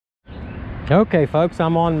Okay, folks,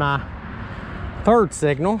 I'm on my third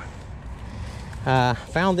signal.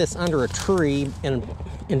 Found this under a tree and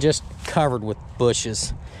just covered with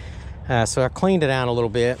bushes. So I cleaned it out a little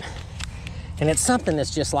bit. And it's something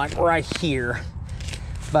that's just like right here.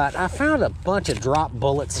 But I found a bunch of drop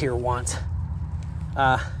bullets here once.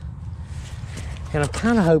 And I'm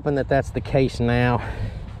kind of hoping that that's the case now.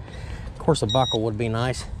 Of course, a buckle would be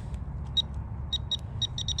nice.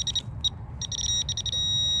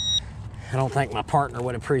 I don't think my partner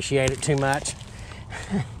would appreciate it too much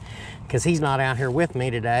because he's not out here with me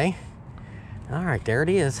today. All right, there it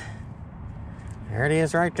is. There it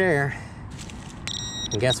is right there.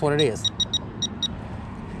 And guess what it is?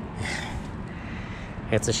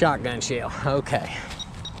 It's a shotgun shell. Okay.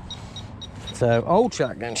 So, old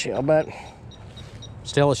shotgun shell, but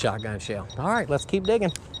still a shotgun shell. All right, let's keep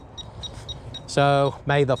digging. So,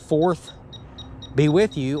 May the 4th be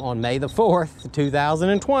with you on May the 4th,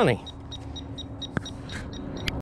 2020.